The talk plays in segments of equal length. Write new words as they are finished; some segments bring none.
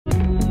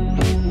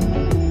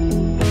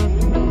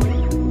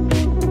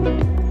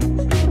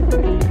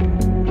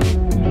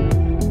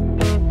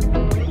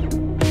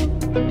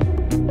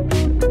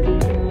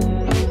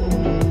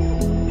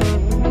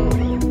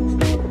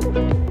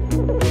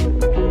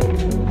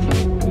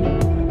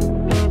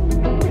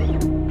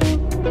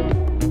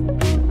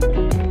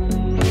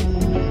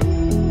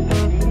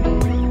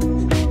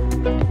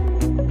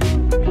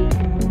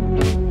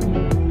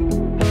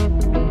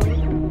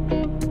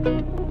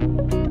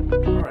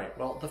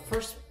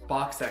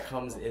box that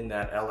comes in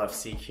that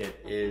LFC kit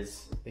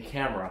is the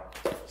camera.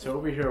 So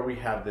over here we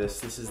have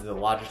this is the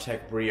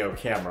Logitech Brio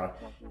camera,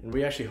 and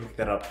we actually hooked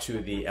that up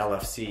to the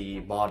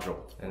LFC module,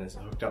 and it's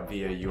hooked up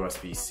via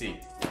USB-C.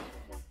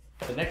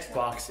 The next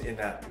box in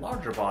that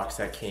larger box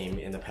that came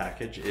in the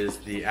package is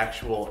the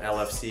actual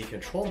LFC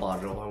control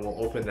module, and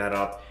we'll open that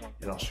up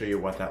and I'll show you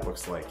what that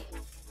looks like.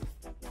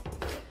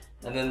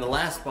 And then the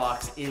last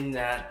box in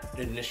that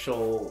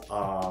initial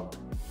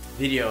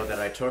video that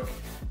I took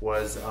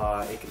was,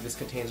 this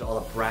contains all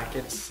the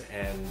brackets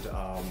and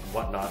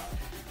whatnot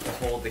to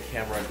hold the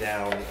camera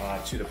down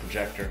to the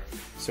projector.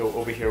 So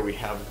over here we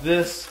have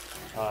this.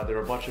 There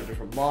are a bunch of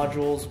different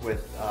modules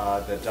with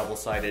the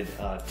double-sided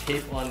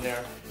tape on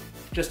there,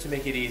 just to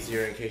make it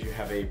easier in case you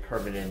have a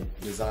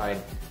permanent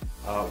design.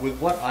 With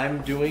what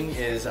I'm doing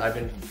is I've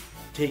been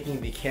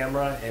taking the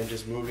camera and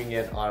just moving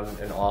it on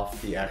and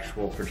off the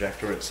actual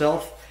projector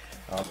itself.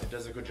 It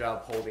does a good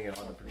job holding it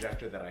on the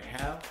projector that I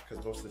have,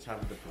 because most of the time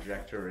the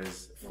projector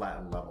is flat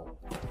and level.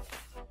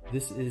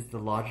 This is the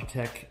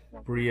Logitech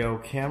Brio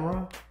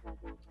camera.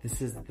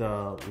 This is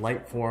the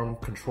LightForm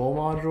control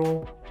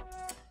module.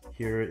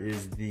 Here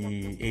is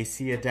the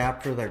AC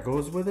adapter that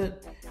goes with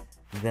it.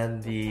 Then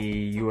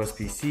the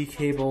USB-C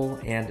cable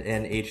and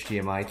an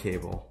HDMI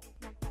cable.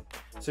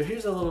 So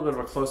here's a little bit of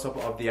a close-up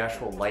of the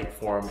actual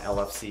LightForm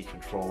LFC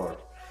controller.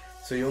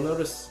 So you'll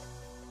notice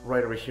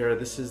right over here,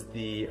 this is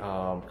the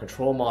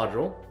control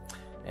module,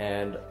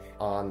 and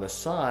on the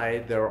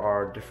side there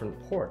are different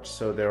ports.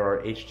 So there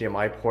are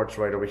HDMI ports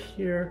right over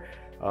here,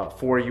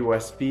 4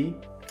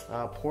 USB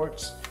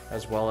ports,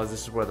 as well as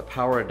this is where the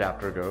power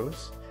adapter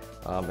goes.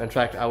 In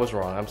fact, I was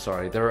wrong, I'm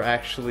sorry. There are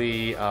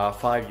actually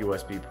 5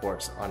 USB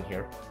ports on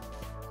here.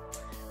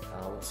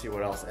 Let's see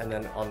what else. And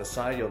then on the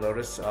side, you'll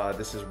notice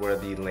this is where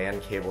the LAN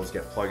cables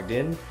get plugged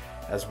in,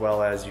 as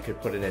well as you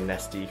could put in an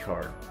SD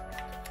card.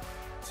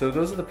 So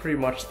those are pretty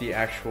much the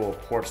actual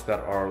ports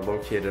that are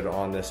located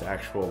on this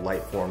actual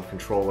LightForm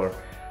controller.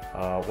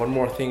 One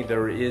more thing,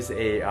 there is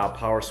a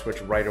power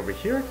switch right over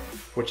here,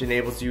 which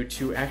enables you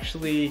to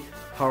actually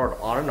power it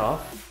on and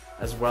off,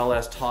 as well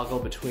as toggle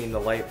between the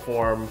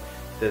LightForm.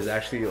 There's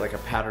actually like a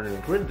pattern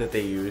and grid that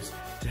they use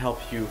to help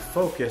you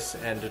focus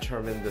and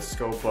determine the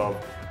scope of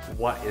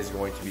what is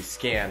going to be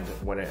scanned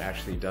when it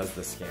actually does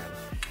the scan.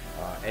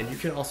 And you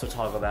can also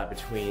toggle that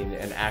between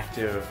an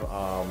active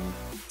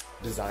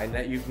design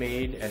that you've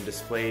made and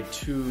displayed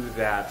to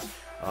that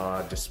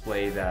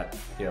display that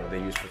they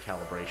use for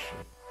calibration.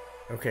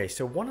 Okay,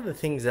 so one of the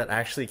things that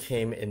actually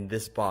came in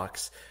this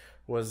box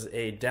was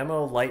a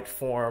demo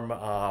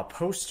LightForm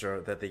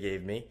poster that they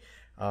gave me.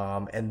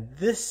 And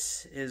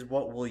this is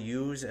what we'll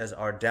use as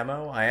our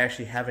demo. I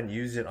actually haven't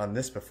used it on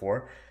this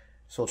before,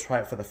 so I'll try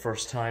it for the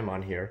first time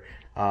on here.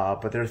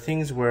 But there are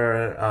things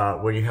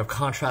where you have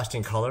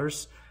contrasting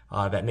colors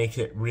that make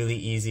it really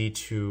easy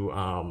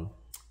to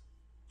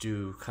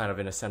do kind of,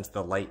 in a sense,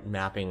 the light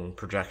mapping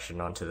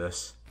projection onto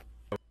this.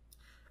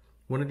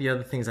 One of the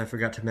other things I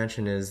forgot to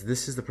mention is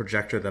this is the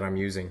projector that I'm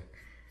using.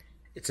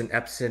 It's an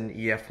Epson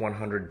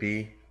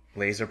EF100B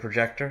laser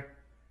projector.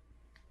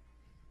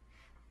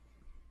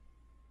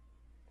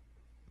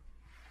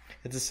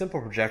 It's a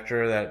simple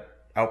projector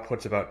that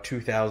outputs about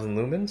 2,000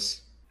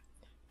 lumens.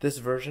 This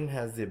version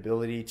has the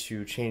ability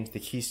to change the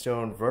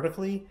keystone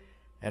vertically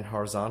and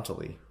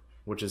horizontally,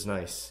 which is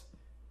nice.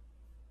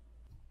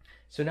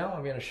 So now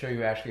I'm going to show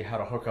you actually how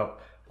to hook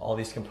up all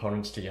these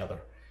components together.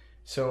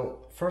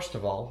 So first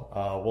of all,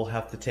 we'll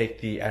have to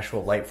take the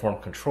actual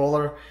LightForm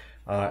controller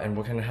and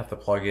we're going to have to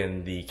plug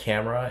in the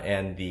camera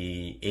and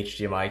the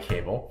HDMI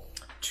cable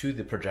to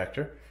the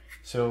projector.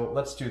 So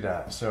let's do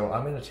that. So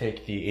I'm going to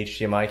take the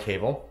HDMI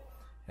cable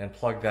and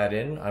plug that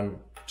in.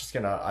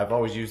 I've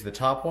always used the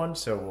top one,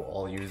 so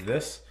I'll use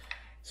this.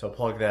 So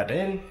plug that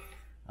in.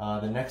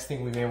 The next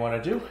thing we may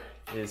want to do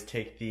is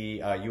take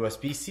the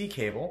USB-C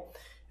cable,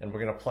 and we're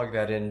going to plug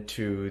that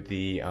into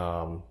the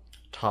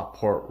top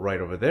port right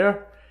over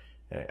there.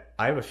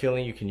 I have a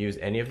feeling you can use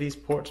any of these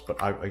ports, but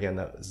again,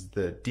 that is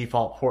the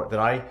default port that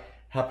I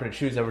happen to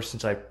choose ever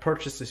since I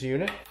purchased this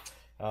unit.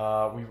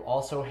 We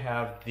also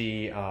have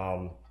the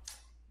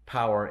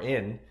power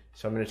in,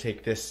 so I'm going to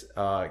take this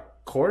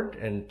cord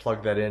and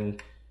plug that in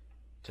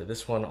to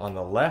this one on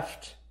the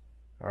left.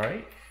 All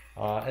right,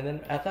 and then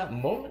at that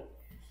moment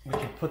we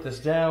can put this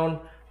down.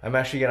 I'm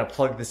actually going to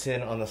plug this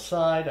in on the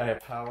side. I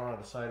have power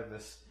on the side of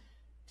this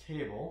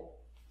table.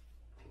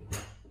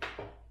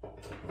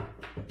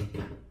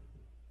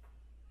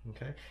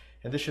 Okay,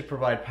 and this should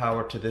provide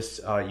power to this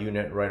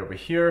unit right over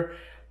here.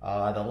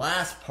 The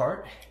last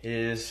part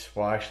is,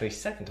 well, actually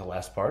second to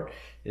last part,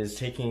 is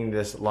taking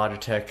this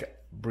Logitech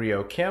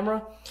Brio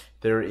camera.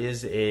 There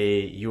is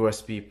a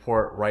USB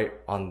port right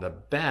on the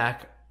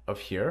back of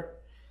here,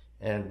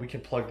 and we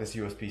can plug this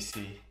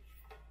USB-C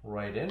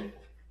right in.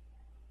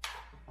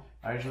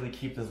 I usually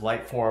keep this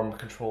LightForm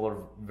controller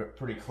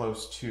pretty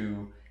close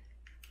to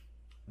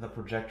the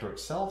projector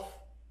itself,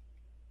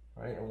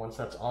 right? And once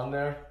that's on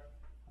there,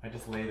 I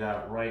just lay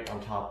that right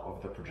on top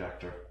of the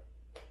projector,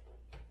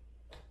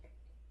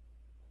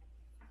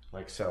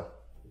 like so.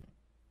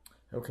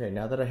 Okay,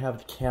 now that I have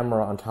the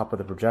camera on top of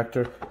the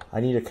projector, I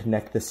need to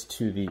connect this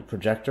to the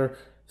projector.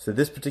 So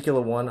this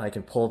particular one, I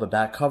can pull the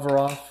back cover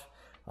off.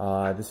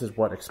 This is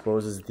what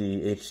exposes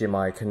the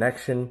HDMI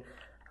connection.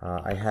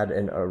 I had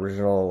an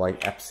original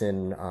like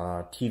Epson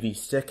TV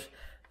stick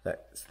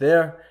that's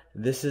there.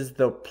 This is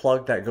the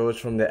plug that goes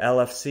from the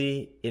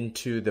LFC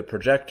into the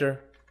projector.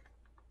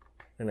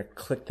 I'm gonna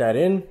click that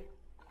in.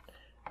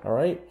 All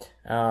right,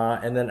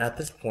 and then at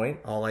this point,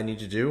 all I need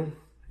to do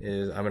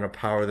is I'm gonna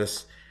power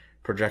this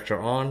projector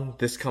on.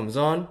 This comes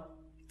on,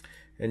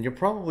 and you'll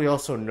probably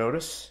also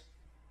notice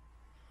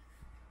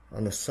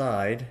on the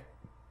side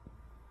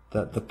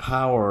that the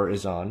power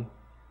is on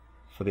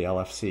for the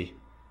LFC.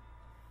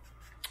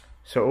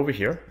 So over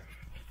here,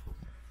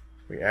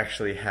 we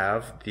actually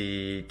have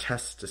the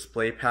test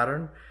display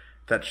pattern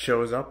that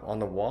shows up on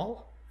the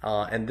wall,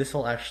 and this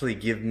will actually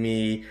give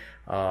me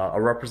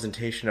a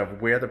representation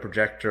of where the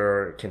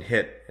projector can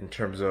hit in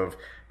terms of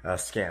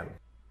scan.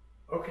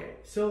 Okay,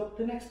 so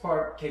the next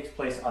part takes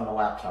place on the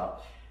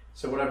laptop.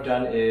 So what I've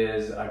done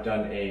is I've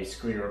done a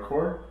screen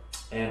record,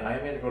 and I'm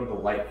going to go to the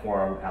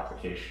LightForm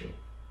application.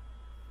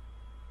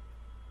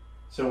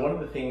 So one of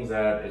the things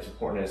that is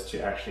important is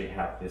to actually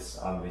have this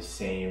on the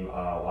same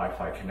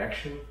Wi-Fi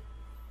connection.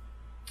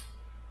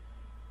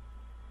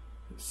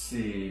 Let's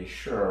see,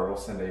 sure, we'll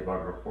send a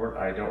bug report.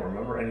 I don't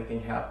remember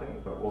anything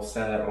happening, but we'll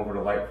send that over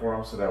to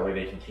LightForm so that way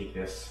they can take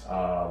this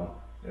and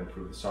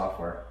improve the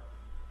software.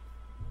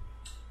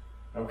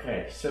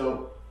 Okay,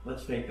 so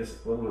let's make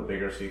this a little bit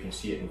bigger so you can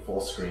see it in full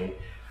screen.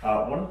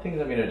 One of the things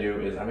I'm going to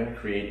do is I'm going to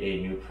create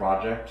a new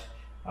project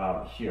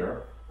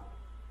here.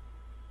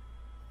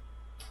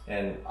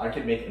 And I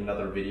could make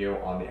another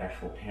video on the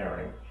actual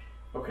pairing.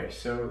 Okay,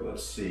 so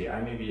let's see, I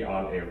may be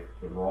on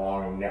the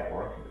wrong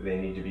network. They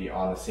need to be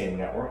on the same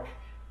network.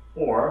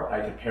 Or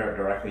I could pair it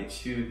directly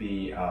to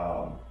the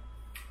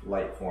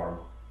LightForm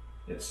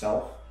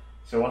itself.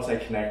 So once I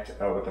connect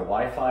with the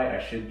Wi-Fi, I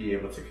should be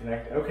able to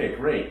connect. Okay,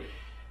 great.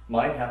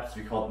 Mine happens to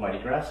be called Mighty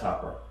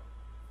Grasshopper.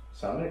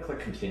 So I'm going to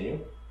click continue.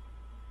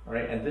 All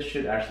right, and this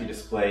should actually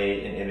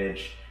display an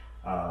image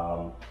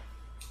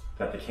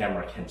that the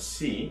camera can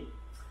see.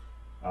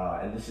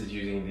 And this is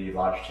using the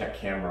Logitech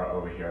camera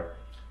over here.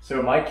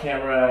 So my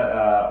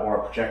camera or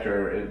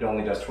projector, it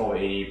only does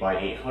 1280 by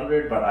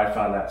 800, but I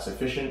found that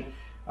sufficient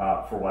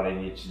for what I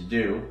need to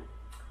do.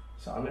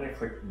 So I'm going to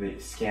click the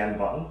scan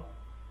button.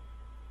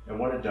 And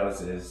what it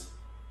does is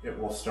it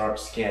will start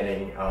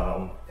scanning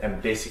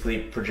and basically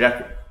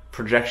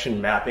projection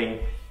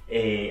mapping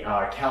a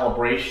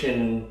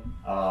calibration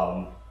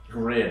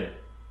grid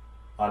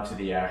onto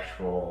the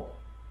actual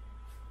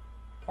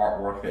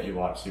artwork that you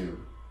want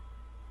to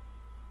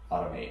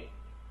automate.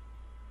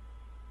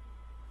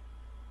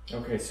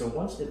 Okay, so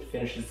once it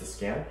finishes the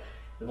scan,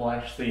 it will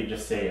actually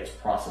just say it's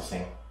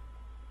processing.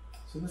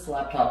 So this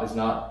laptop is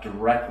not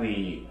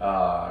directly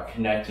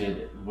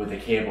connected with a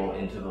cable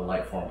into the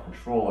LightForm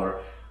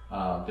controller.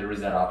 There is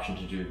that option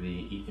to do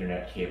the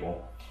Ethernet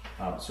cable.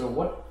 So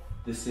what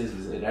this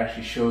is it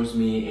actually shows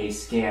me a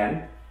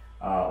scan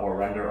or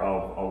render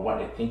of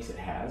what it thinks it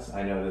has.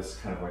 I know this is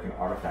kind of like an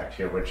artifact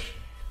here, which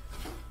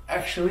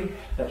actually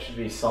that should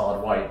be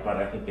solid white, but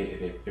I think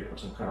they put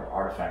some kind of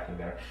artifact in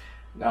there.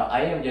 Now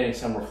I am getting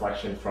some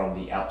reflection from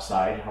the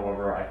outside.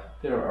 However, I think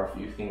there are a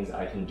few things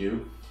I can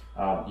do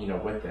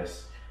with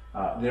this.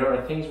 There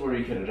are things where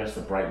you can adjust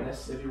the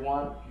brightness if you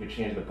want. You could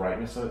change the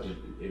brightness of it.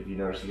 If you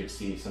notice, you could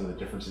see some of the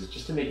differences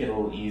just to make it a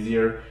little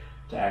easier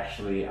to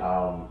actually,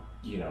 how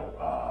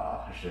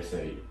should I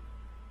say,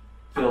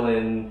 fill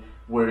in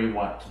where you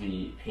want to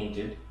be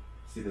painted.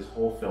 See this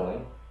hole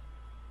filling.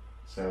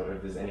 So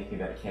if there's anything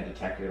that it can't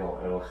detect,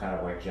 it'll kind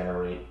of like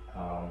generate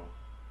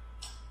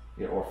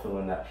or fill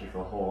in that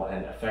particular hole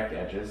and affect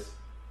edges.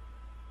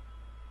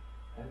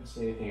 I didn't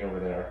see anything over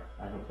there.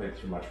 I haven't played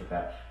too much with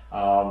that.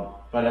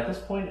 But at this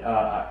point,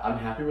 I'm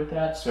happy with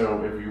that.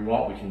 So if you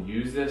want, we can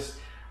use this.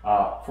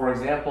 For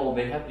example,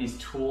 they have these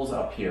tools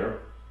up here.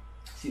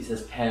 See, it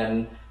says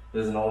pen.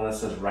 There's another one that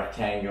says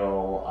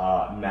rectangle,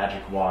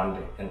 magic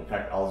wand. In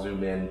fact, I'll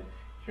zoom in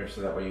here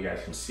so that way you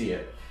guys can see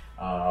it.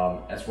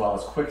 As well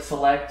as quick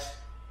select.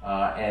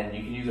 And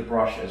you can use a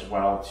brush as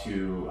well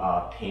to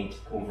paint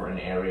over an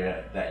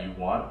area that you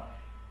want.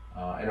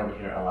 And over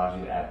here it allows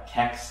you to add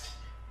text.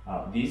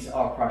 These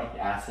are project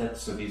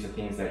assets, so these are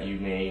things that you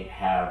may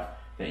have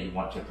that you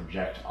want to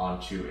project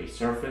onto a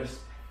surface.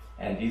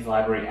 And these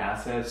library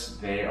assets,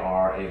 they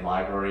are a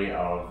library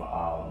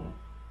of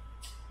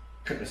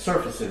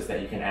surfaces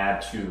that you can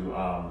add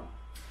to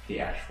the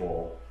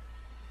actual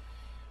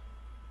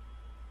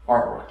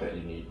artwork that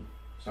you need.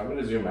 So I'm going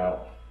to zoom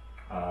out.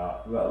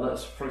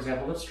 For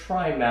example, let's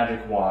try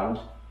Magic Wand,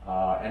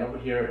 and over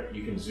here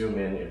you can zoom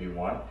in if you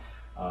want,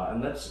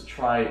 and let's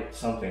try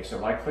something. So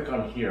if I click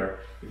on here,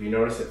 if you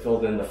notice it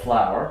filled in the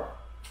flower,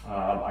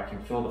 I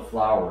can fill the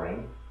flower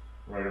in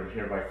right over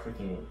here by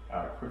clicking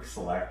Quick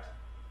Select.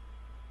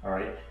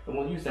 Alright, and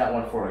we'll use that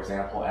one for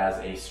example as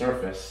a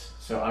surface.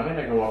 So I'm going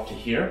to go up to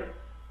here.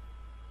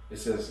 It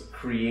says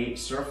Create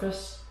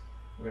Surface.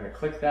 We're going to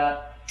click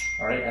that.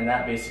 All right, and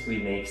that basically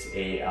makes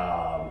a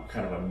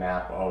kind of a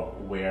map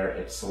of where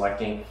it's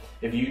selecting.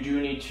 If you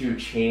do need to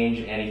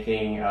change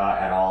anything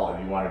at all,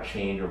 if you want to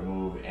change or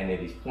move any of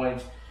these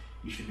points,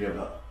 you should be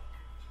able to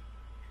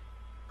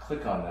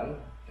click on them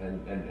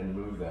and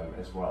move them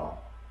as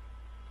well.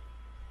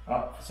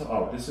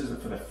 This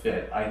is for the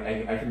fit.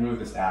 I can move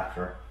this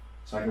after.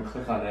 So I can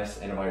click on this,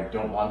 and if I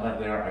don't want that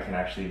there, I can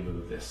actually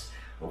move this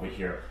over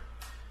here.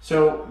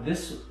 So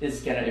this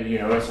is gonna, if you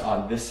notice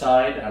on this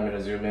side, I'm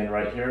gonna zoom in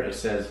right here, it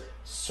says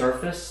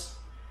surface.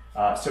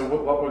 So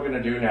what we're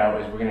gonna do now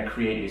is we're gonna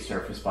create a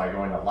surface by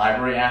going to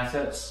library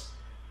assets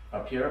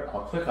up here. I'll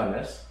click on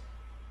this.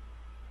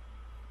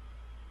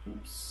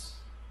 Oops.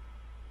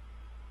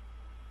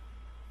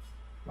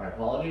 My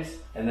apologies.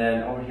 And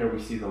then over here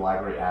we see the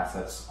library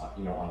assets,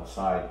 on the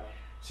side.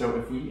 So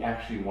if we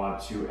actually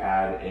want to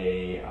add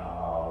a,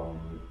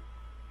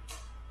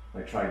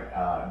 like try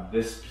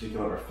this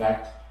particular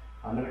effect,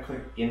 I'm going to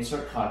click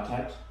Insert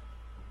Content,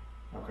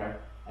 okay?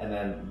 And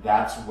then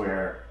that's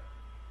where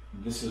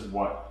this is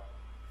what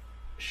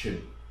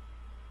should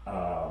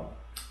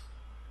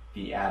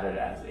be added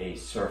as a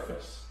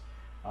surface.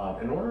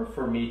 In order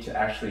for me to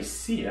actually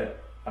see it,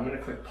 I'm going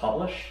to click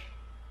Publish,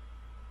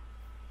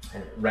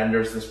 and it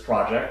renders this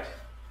project.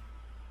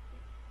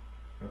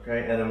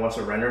 Okay, and then once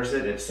it renders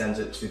it, it sends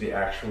it to the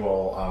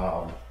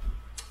actual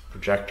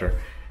projector.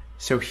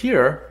 So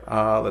here,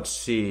 let's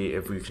see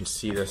if we can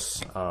see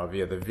this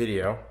via the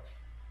video.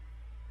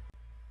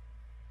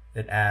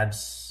 It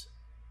adds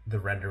the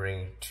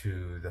rendering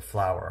to the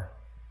flower,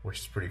 which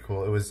is pretty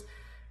cool. It was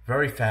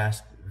very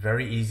fast,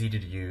 very easy to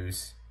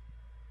use.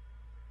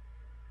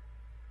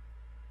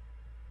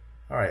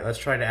 All right, let's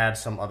try to add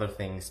some other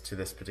things to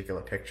this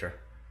particular picture.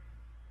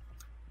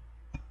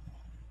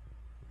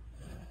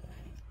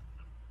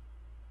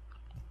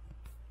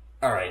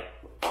 All right.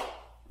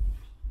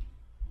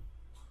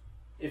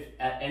 If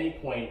at any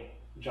point,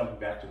 jumping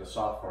back to the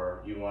software,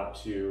 you want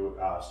to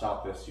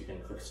stop this, you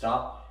can click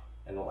stop,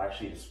 and it'll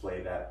actually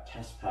display that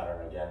test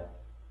pattern again.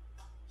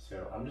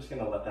 So I'm just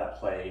gonna let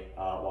that play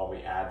while we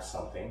add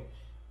something.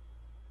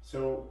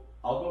 So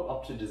I'll go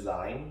up to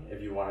design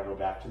if you want to go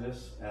back to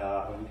this,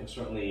 and we can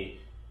certainly,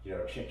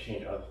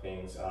 change other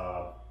things,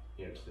 to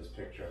this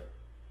picture.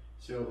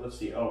 So let's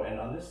see. Oh, and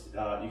on this,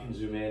 you can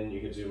zoom in, you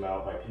can zoom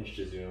out by pinch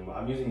to zoom.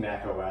 I'm using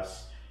Mac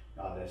OS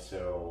on this,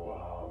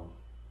 so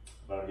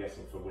but I'm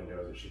guessing for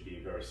Windows it should be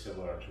very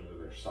similar in terms of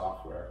their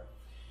software.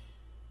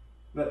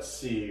 Let's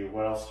see,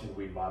 what else can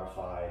we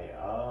modify?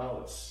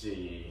 Let's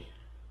see.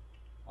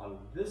 On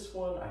this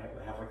one, I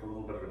have like a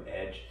little bit of an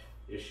edge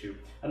issue.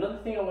 Another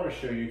thing I want to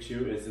show you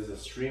too is there's a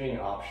streaming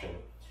option.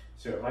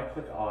 So if I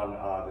click on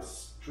the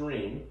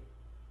stream,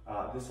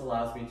 this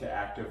allows me to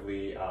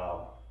actively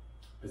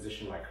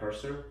position my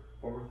cursor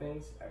over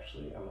things.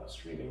 Actually, I'm not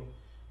streaming.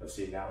 Let's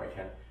see, now I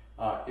can.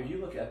 If you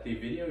look at the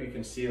video, you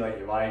can see like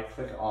if I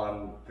click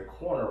on the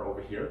corner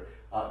over here,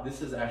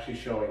 this is actually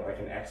showing like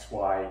an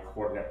XY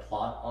coordinate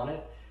plot on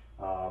it.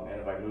 And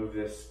if I move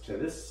this to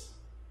this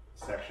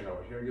section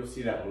over here, you'll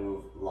see that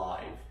move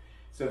live.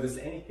 So if there's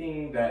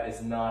anything that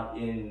is not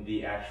in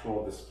the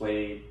actual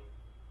display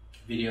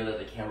video that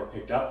the camera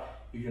picked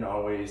up, you can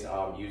always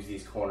use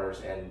these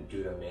corners and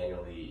do them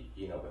manually,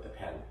 with the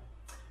pen.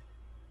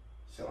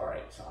 So all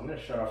right, so I'm going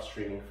to shut off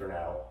streaming for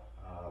now.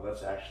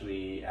 Let's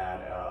actually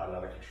add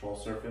another control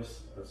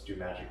surface. Let's do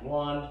magic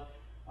wand.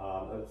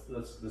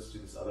 Let's do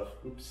this other.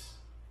 Oops,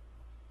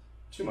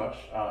 too much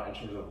in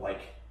terms of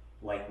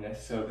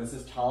likeness. So this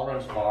is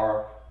tolerance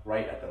bar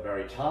right at the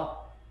very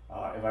top.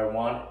 If I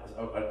want,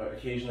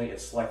 occasionally it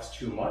selects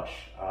too much.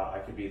 I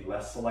could be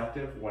less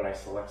selective when I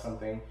select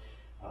something.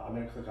 I'm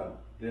going to click on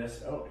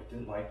this. Oh, it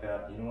didn't like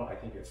that. You know what? I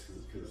think it's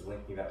because it's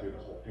linking that through the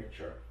whole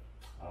picture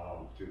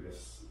through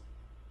this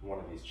one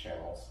of these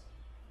channels.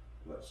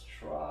 Let's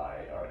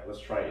try. All right,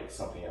 let's try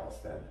something else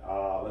then.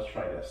 Let's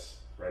try this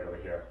right over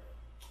here.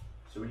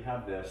 So we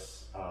have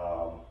this.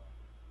 Okay.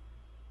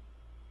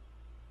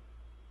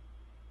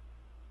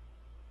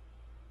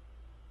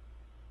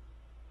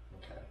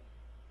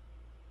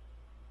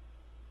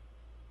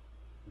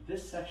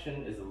 This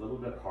section is a little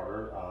bit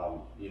harder,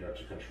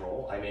 to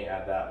control. I may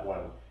add that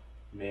one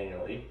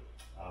manually.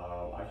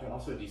 I can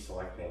also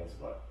deselect things,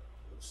 but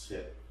let's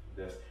hit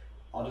this.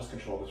 I'll just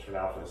control this for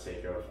now for the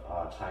sake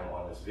of time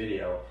on this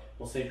video.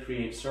 We'll say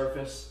create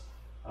surface.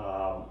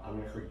 I'm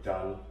going to click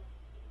done,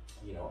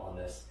 on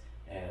this,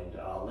 and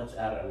let's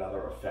add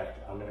another effect.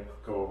 I'm going to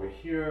go over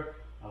here.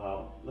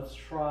 Let's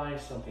try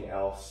something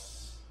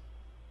else.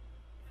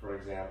 For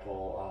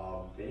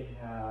example, they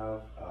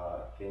have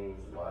things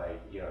like,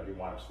 if you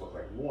want it to look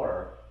like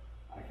water,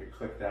 I could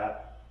click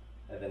that,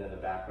 and then in the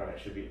background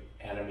it should be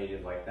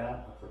animated like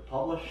that. I'll click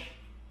publish.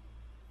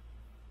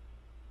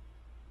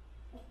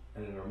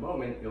 And in a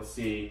moment, you'll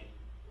see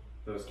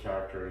those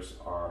characters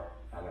are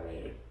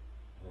animated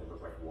and they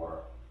look like water.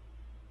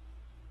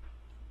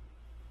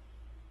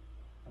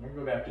 I'm going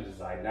to go back to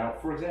design. Now,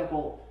 for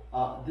example,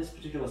 this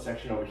particular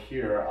section over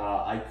here,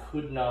 I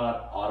could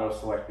not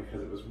auto-select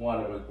because it was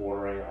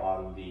bordering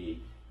on the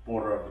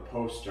border of the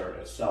poster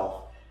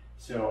itself.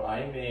 So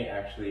I may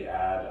actually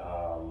add,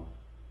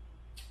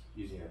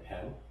 using a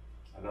pen,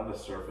 another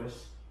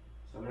surface.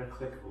 So I'm going to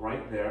click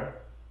right there.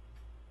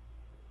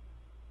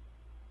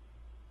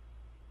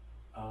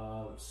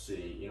 Let's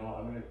see, you know what,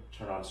 I'm going to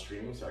turn on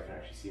streaming so I can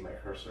actually see my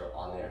cursor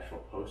on the actual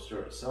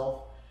poster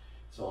itself.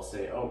 So I'll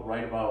say, oh,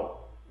 right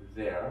about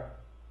there.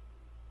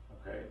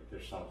 Okay,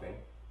 there's something.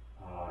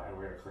 And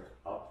we're going to click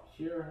up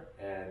here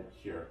and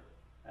here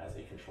as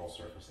a control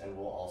surface. And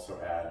we'll also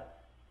add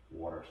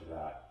water to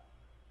that,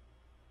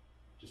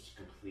 just to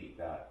complete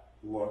that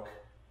look.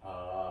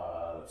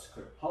 Let's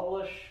click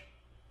publish.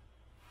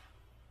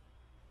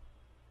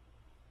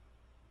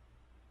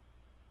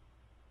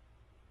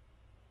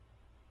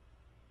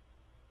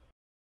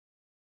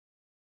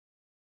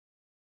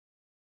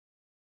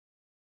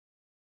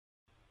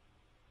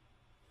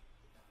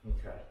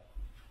 Okay.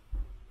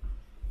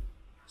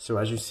 So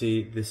as you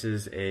see, this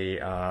is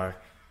a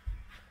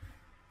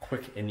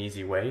quick and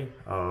easy way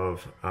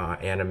of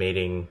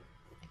animating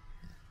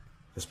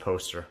this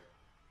poster.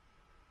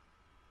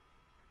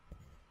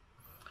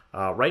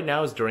 Right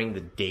now is during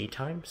the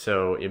daytime,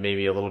 so it may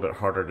be a little bit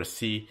harder to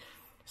see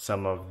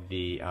some of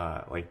the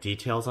like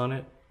details on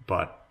it,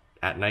 but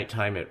at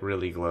nighttime it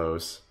really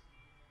glows.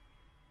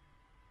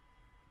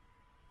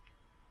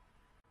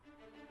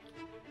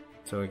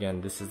 So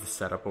again, this is the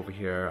setup over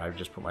here. I've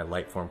just put my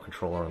LightForm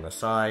controller on the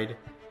side.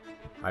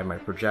 I have my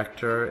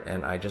projector,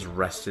 and I just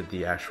rested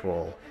the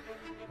actual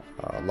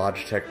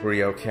Logitech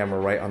Brio camera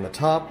right on the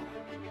top.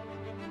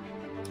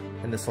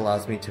 And this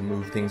allows me to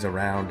move things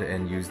around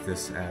and use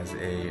this as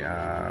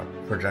a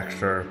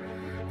projector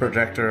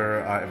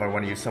if I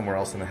want to use somewhere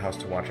else in the house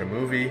to watch a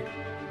movie.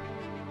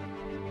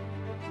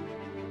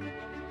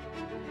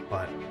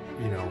 But,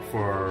 you know,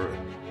 for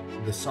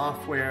the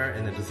software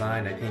and the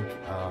design, I think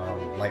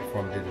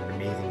LightForm did an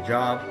amazing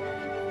job.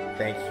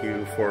 Thank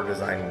you for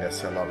designing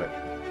this. I love it.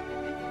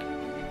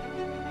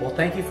 Well,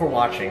 thank you for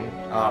watching.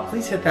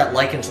 Please hit that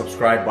like and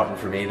subscribe button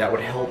for me. That would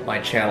help my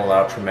channel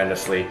out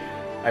tremendously.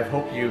 I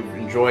hope you've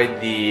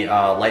enjoyed the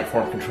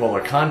LightForm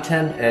controller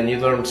content and you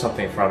learned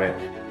something from it.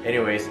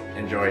 Anyways,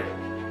 enjoy.